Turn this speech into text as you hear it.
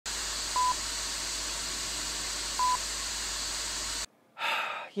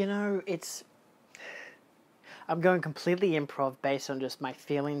You know, I'm going completely improv based on just my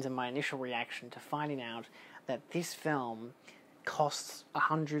feelings and my initial reaction to finding out that this film costs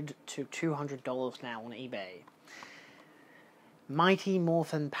 $100 to $200 now on eBay. Mighty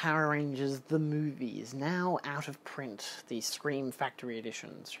Morphin Power Rangers the movie is now out of print. The Scream Factory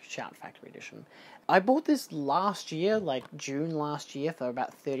Edition, Shout Factory Edition. I bought this last year, like June last year, for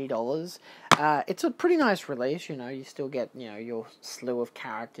about $30. It's a pretty nice release, you know. You still get, your slew of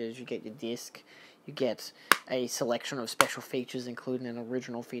characters. You get your disc. You get a selection of special features, including an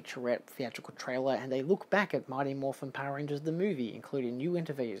original featurette theatrical trailer, and they look back at Mighty Morphin Power Rangers the movie, including new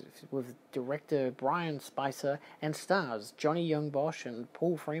interviews with director Brian Spicer and stars Johnny Young Bosch and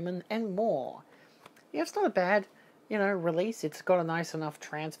Paul Freeman and more. Yeah, it's not a bad, release. It's got a nice enough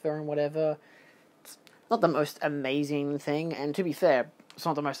transfer and whatever. It's not the most amazing thing, and to be fair, it's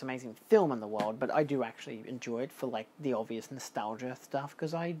not the most amazing film in the world, but I do actually enjoy it for, like, the obvious nostalgia stuff,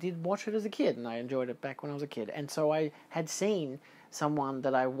 because I did watch it as a kid, and I enjoyed it back when I was a kid. And so I had seen someone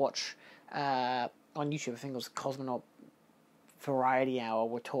that I watch on YouTube, I think it was Cosmonaut Variety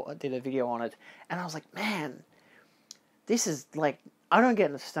Hour, did a video on it, and I was like, man, this is, like, I don't get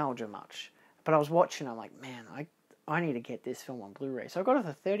nostalgia much, but I was watching, I'm like, man, I need to get this film on Blu-ray. So I got it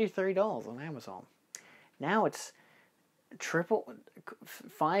for $33 on Amazon. Now it's triple,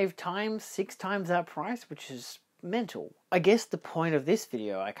 5 times, 6 times that price, which is mental. I guess the point of this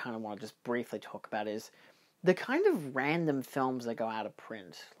video I kind of want to just briefly talk about is the kind of random films that go out of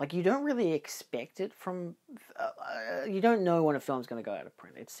print. Like, you don't really expect it from, you don't know when a film's going to go out of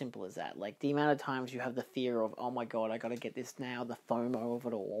print. It's simple as that. Like, the amount of times you have the fear of, oh my god, I got to get this now, the FOMO of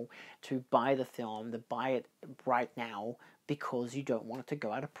it all, to buy the film, to buy it right now, because you don't want it to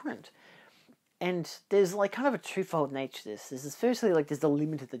go out of print. And there's, like, kind of a twofold nature to this. There's firstly, like, there's the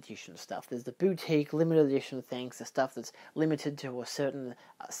limited edition stuff. There's the boutique, limited edition things, the stuff that's limited to a certain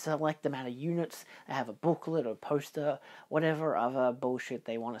select amount of units. They have a booklet or poster, whatever other bullshit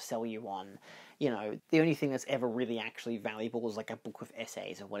they want to sell you on. You know, the only thing that's ever really actually valuable is, like, a book of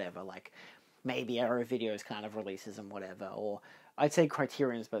essays or whatever. Like, maybe Arrow Videos kind of releases and whatever. Or I'd say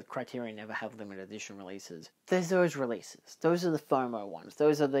Criterion's, but Criterion never have limited edition releases. There's those releases. Those are the FOMO ones.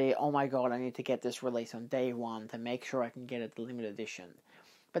 Those are the, oh my god, I need to get this release on day one to make sure I can get it the limited edition.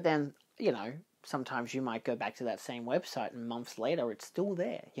 But then, sometimes you might go back to that same website and months later it's still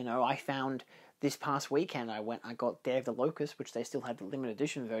there. I found this past weekend, I got Day of the Locust, which they still had the limited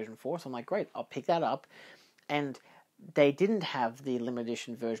edition version for, so I'm like, great, I'll pick that up. And they didn't have the limited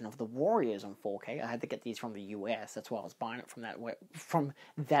edition version of The Warriors on 4K. I had to get these from the US. That's why I was buying it from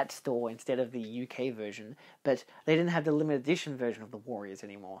that store instead of the UK version. But they didn't have the limited edition version of The Warriors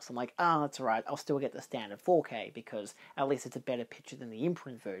anymore. So I'm like, that's alright. I'll still get the standard 4K because at least it's a better picture than the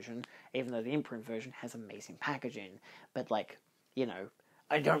imprint version, even though the imprint version has amazing packaging. But, like,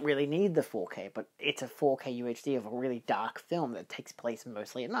 I don't really need the 4K, but it's a 4K UHD of a really dark film that takes place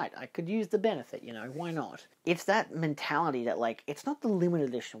mostly at night. I could use the benefit, why not? It's that mentality that, like, it's not the limited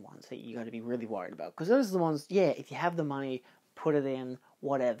edition ones that you got to be really worried about, because those are the ones, if you have the money, put it in,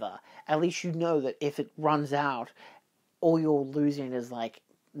 whatever. At least you know that if it runs out, all you're losing is, like,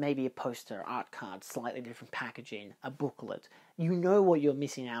 maybe a poster, art card, slightly different packaging, a booklet. You know what you're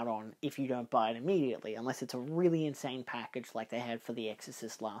missing out on if you don't buy it immediately, unless it's a really insane package like they had for The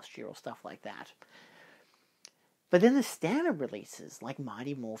Exorcist last year or stuff like that. But then the standard releases, like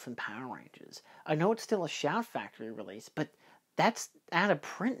Mighty Morphin Power Rangers, I know it's still a Shout Factory release, but that's out of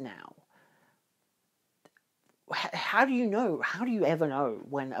print now. How do you ever know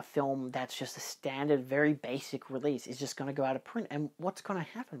when a film that's just a standard, very basic release is just going to go out of print, and what's going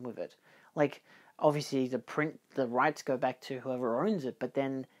to happen with it? Like, obviously the rights go back to whoever owns it, but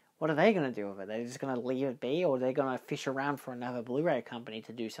then what are they going to do with it? Are they just going to leave it be, or are they going to fish around for another Blu-ray company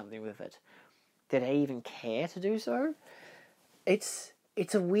to do something with it? Do they even care to do so? It's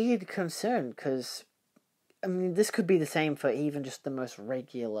a weird concern, because, I mean, this could be the same for even just the most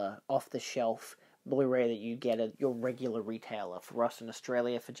regular, off-the-shelf Blu-ray that you get at your regular retailer. For us in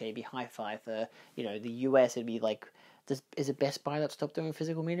Australia, for JB Hi-Fi, for, the US, it'd be like, is it Best Buy that stopped doing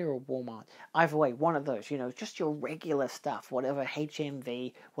physical media, or Walmart? Either way, one of those, just your regular stuff, whatever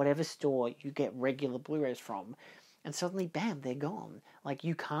HMV, whatever store you get regular Blu-rays from, and suddenly, bam, they're gone. Like,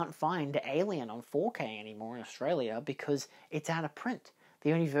 you can't find Alien on 4K anymore in Australia because it's out of print.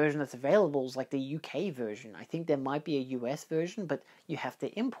 The only version that's available is, like, the UK version. I think there might be a US version, but you have to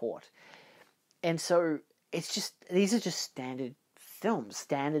import. And so, it's just, these are just standard films,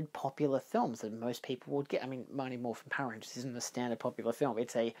 standard popular films that most people would get. I mean, Mighty Morphin Power Rangers isn't a standard popular film.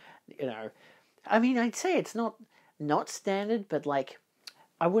 It's a, I'd say it's not standard, but, like,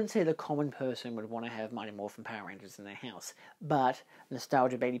 I wouldn't say the common person would want to have Mighty Morphin Power Rangers in their house, but a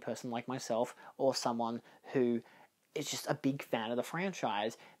nostalgia baby person like myself, or someone who is just a big fan of the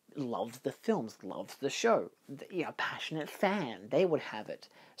franchise, loves the films, loves the show, a passionate fan, they would have it.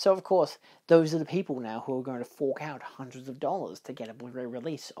 So of course, those are the people now who are going to fork out hundreds of dollars to get a Blu-ray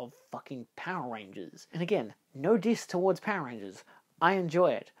release of fucking Power Rangers. And again, no diss towards Power Rangers. I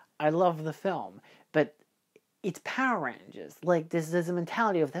enjoy it. I love the film, but it's Power Rangers. Like, there's a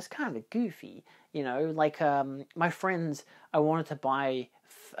mentality of, that's kind of goofy, like, my friends, I wanted to buy,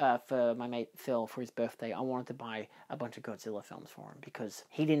 for my mate Phil, for his birthday, I wanted to buy a bunch of Godzilla films for him, because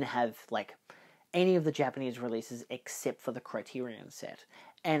he didn't have, like, any of the Japanese releases except for the Criterion set,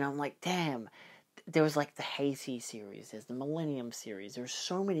 and I'm like, damn, there was like the Heisei series, there's the Millennium series, there's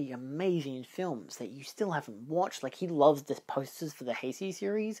so many amazing films that you still haven't watched. Like, he loves the posters for the Heisei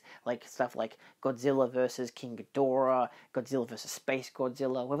series, like stuff like Godzilla vs. King Ghidorah, Godzilla vs. Space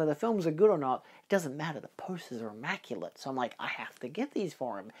Godzilla. Whether the films are good or not, it doesn't matter, the posters are immaculate, so I'm like, I have to get these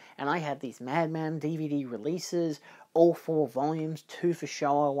for him. And I had these Madman DVD releases, all 4 volumes, 2 for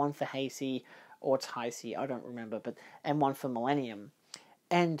Showa, 1 for Heisei, or it's Heisei, I don't remember, and 1 for Millennium.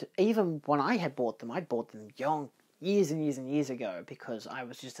 And even when I had bought them, I'd bought them years and years and years ago, because I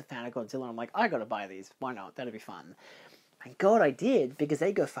was just a fan of Godzilla. I'm like, I gotta buy these. Why not? That'd be fun. And God, I did, because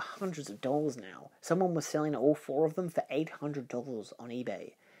they go for hundreds of dollars now. Someone was selling all 4 of them for $800 on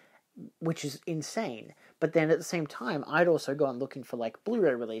eBay, which is insane. But then at the same time, I'd also gone looking for like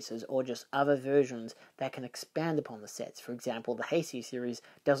Blu-ray releases or just other versions that can expand upon the sets. For example, the Heisei series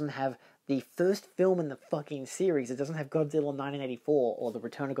doesn't have the first film in the fucking series. It doesn't have Godzilla 1984 or The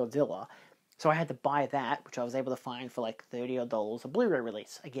Return of Godzilla. So I had to buy that, which I was able to find for like $30 a Blu-ray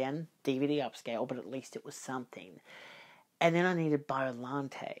release. Again, DVD upscale, but at least it was something. And then I needed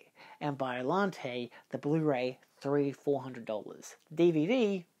Biollante. And Biollante, the Blu-ray, $300-$400.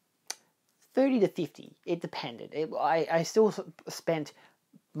 DVD, $30 to $50. It depended. I still spent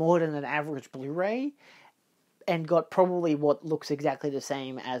more than an average Blu-ray, and got probably what looks exactly the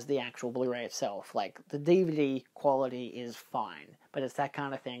same as the actual Blu-ray itself. Like, the DVD quality is fine, but it's that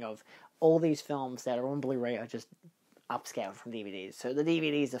kind of thing of, all these films that are on Blu-ray are just upscaled from DVDs, so the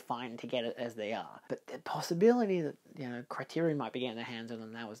DVDs are fine to get it as they are. But the possibility that, Criterion might be getting their hands on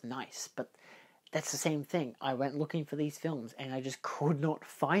them, that was nice, but that's the same thing. I went looking for these films, and I just could not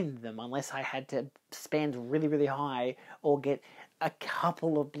find them unless I had to spend really, really high, or get a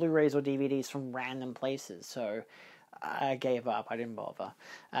couple of Blu-rays or DVDs from random places. So I gave up. I didn't bother.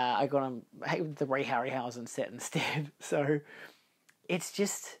 I got on the Ray Harryhausen set instead. So it's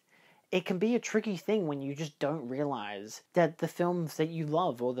just, it can be a tricky thing when you just don't realize that the films that you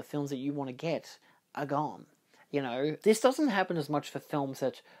love or the films that you want to get are gone. This doesn't happen as much for films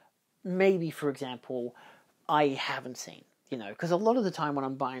that maybe, for example, I haven't seen. Because a lot of the time when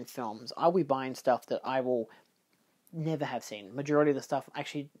I'm buying films, I'll be buying stuff that I will never have seen. Majority of the stuff,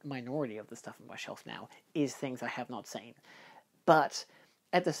 actually minority of the stuff on my shelf now, is things I have not seen. But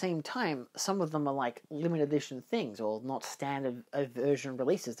at the same time, some of them are like limited edition things, or not standard version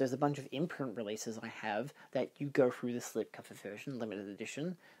releases. There's a bunch of imprint releases I have that you go through the slipcover version, limited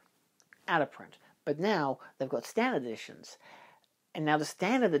edition, out of print. But now they've got standard editions, and now the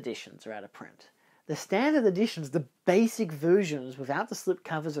standard editions are out of print. The standard editions, the basic versions without the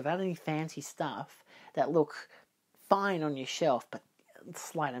slipcovers, without any fancy stuff, that look fine on your shelf, but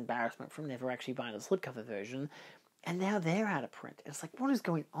slight embarrassment from never actually buying the slipcover version, and now they're out of print. It's like, what is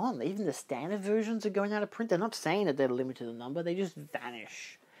going on? Even the standard versions are going out of print. They're not saying that they're limited in number, they just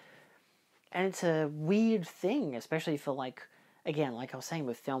vanish. And it's a weird thing, especially for, like, again, like I was saying,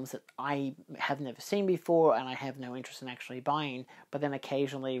 with films that I have never seen before and I have no interest in actually buying, but then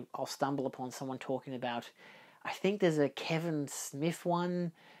occasionally I'll stumble upon someone talking about, I think there's a Kevin Smith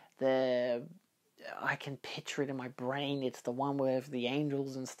one, I can picture it in my brain. It's the one with the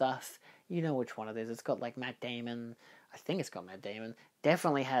angels and stuff. You know which one it is. It's got like Matt Damon. I think it's got Matt Damon.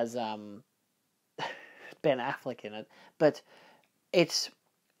 Definitely has Ben Affleck in it. But it's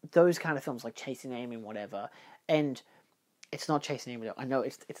those kind of films like Chasing Amy and whatever. And it's not Chasing Amy. I know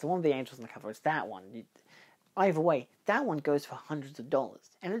it's the one with the angels on the cover. It's that one. Either way, that one goes for hundreds of dollars.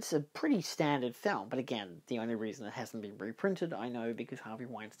 And it's a pretty standard film. But again, the only reason it hasn't been reprinted, I know, because Harvey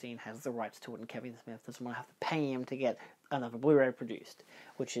Weinstein has the rights to it and Kevin Smith doesn't want to have to pay him to get another Blu-ray produced.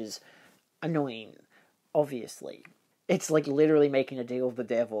 Which is annoying, obviously. It's like literally making a deal with the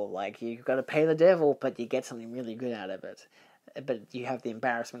devil. Like, you've got to pay the devil, but you get something really good out of it. But you have the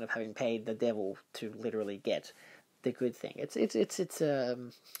embarrassment of having paid the devil to literally get the good thing. It's a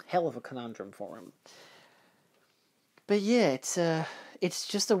hell of a conundrum for him. But yeah, it's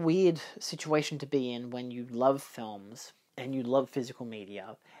just a weird situation to be in when you love films and you love physical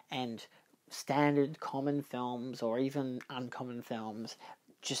media, and standard common films or even uncommon films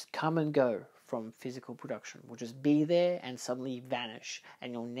just come and go from physical production, will just be there and suddenly vanish,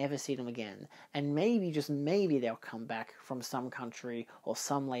 and you'll never see them again. And maybe, just maybe, they'll come back from some country or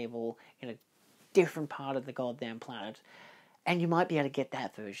some label in a different part of the goddamn planet, and you might be able to get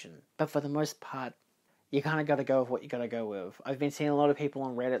that version. But for the most part, you kind of got to go with what you got to go with. I've been seeing a lot of people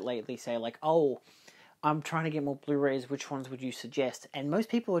on Reddit lately say, like, oh, I'm trying to get more Blu-rays, which ones would you suggest? And most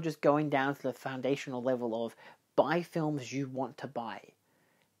people are just going down to the foundational level of buy films you want to buy.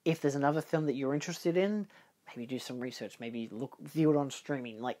 If there's another film that you're interested in, maybe do some research, maybe view it on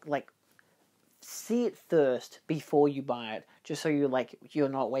streaming, like see it first before you buy it, just so you're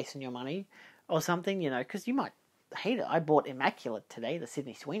not wasting your money or something, because you might hate it. I bought Immaculate today, the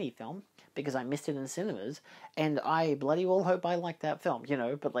Sydney Sweeney film, because I missed it in cinemas, and I bloody well hope I like that film,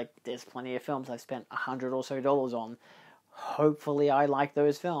 but there's plenty of films I've spent $100 or so on. Hopefully I like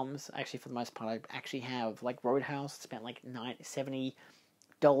those films. Actually, for the most part, I actually have. Like Roadhouse, spent $70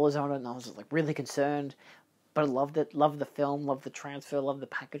 on it, and I was really concerned, but I loved it, loved the film, loved the transfer, loved the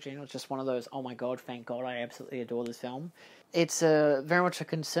packaging. It was just one of those, oh my god, thank god, I absolutely adore this film. It's very much a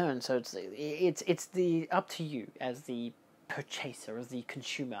concern, so it's the up to you as the purchaser, as the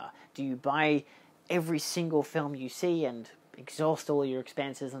consumer. Do you buy every single film you see and exhaust all your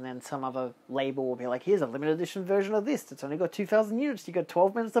expenses, and then some other label will be like, here's a limited edition version of this, it's only got 2,000 units, you got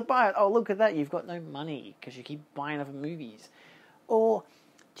 12 minutes to buy it, oh look at that, you've got no money because you keep buying other movies? Or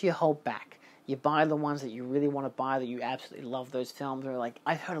do you hold back? You buy the ones that you really want to buy, that you absolutely love those films. Or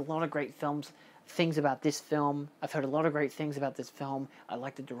I've heard a lot of great things about this film. I've heard a lot of great things about this film. I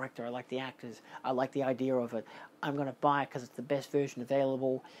like the director. I like the actors. I like the idea of it. I'm going to buy it because it's the best version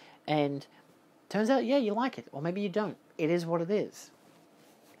available. And turns out, yeah, you like it. Or maybe you don't. It is what it is.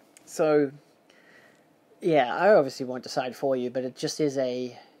 So, yeah, I obviously won't decide for you, but it just is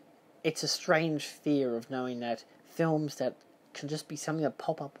it's a strange fear of knowing that films that can just be something that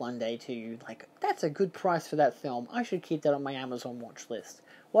pop up one day to you, that's a good price for that film, I should keep that on my Amazon watch list.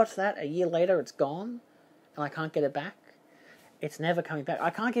 What's that? A year later it's gone, and I can't get it back? It's never coming back.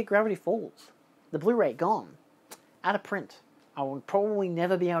 I can't get Gravity Falls. The Blu-ray, gone. Out of print. I will probably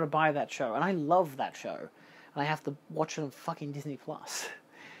never be able to buy that show, and I love that show, and I have to watch it on fucking Disney Plus.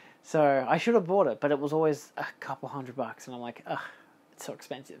 So, I should have bought it, but it was always a couple $100, and I'm like, ugh, it's so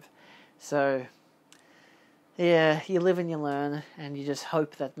expensive. So, yeah, you live and you learn, and you just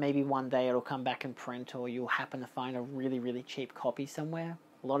hope that maybe one day it'll come back in print, or you'll happen to find a really, really cheap copy somewhere.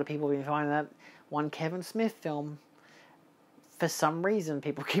 A lot of people have been finding that one Kevin Smith film. For some reason,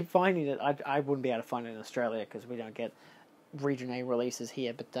 people keep finding it. I wouldn't be able to find it in Australia, because we don't get Region A releases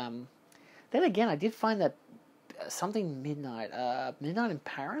here. But then again, I did find that something Midnight in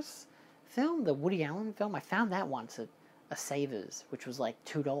Paris film, the Woody Allen film, I found that once at a Savers, which was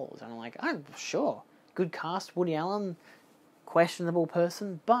 $2. And I'm like, oh, sure. Good cast, Woody Allen, questionable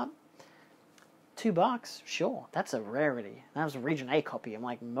person, but $2, sure, that's a rarity. That was a Region A copy. I'm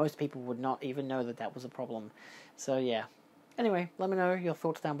like, most people would not even know that was a problem. So yeah. Anyway, let me know your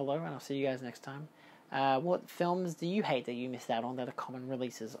thoughts down below, and I'll see you guys next time. What films do you hate that you missed out on that are common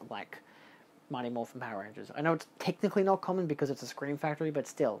releases, like Mighty Morphin Power Rangers? I know it's technically not common because it's a Scream Factory, but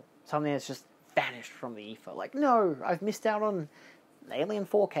still, something that's just vanished from the ether. No, I've missed out on Alien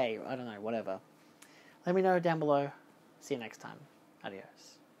 4K, I don't know, whatever. Let me know down below. See you next time.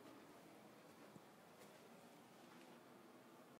 Adios.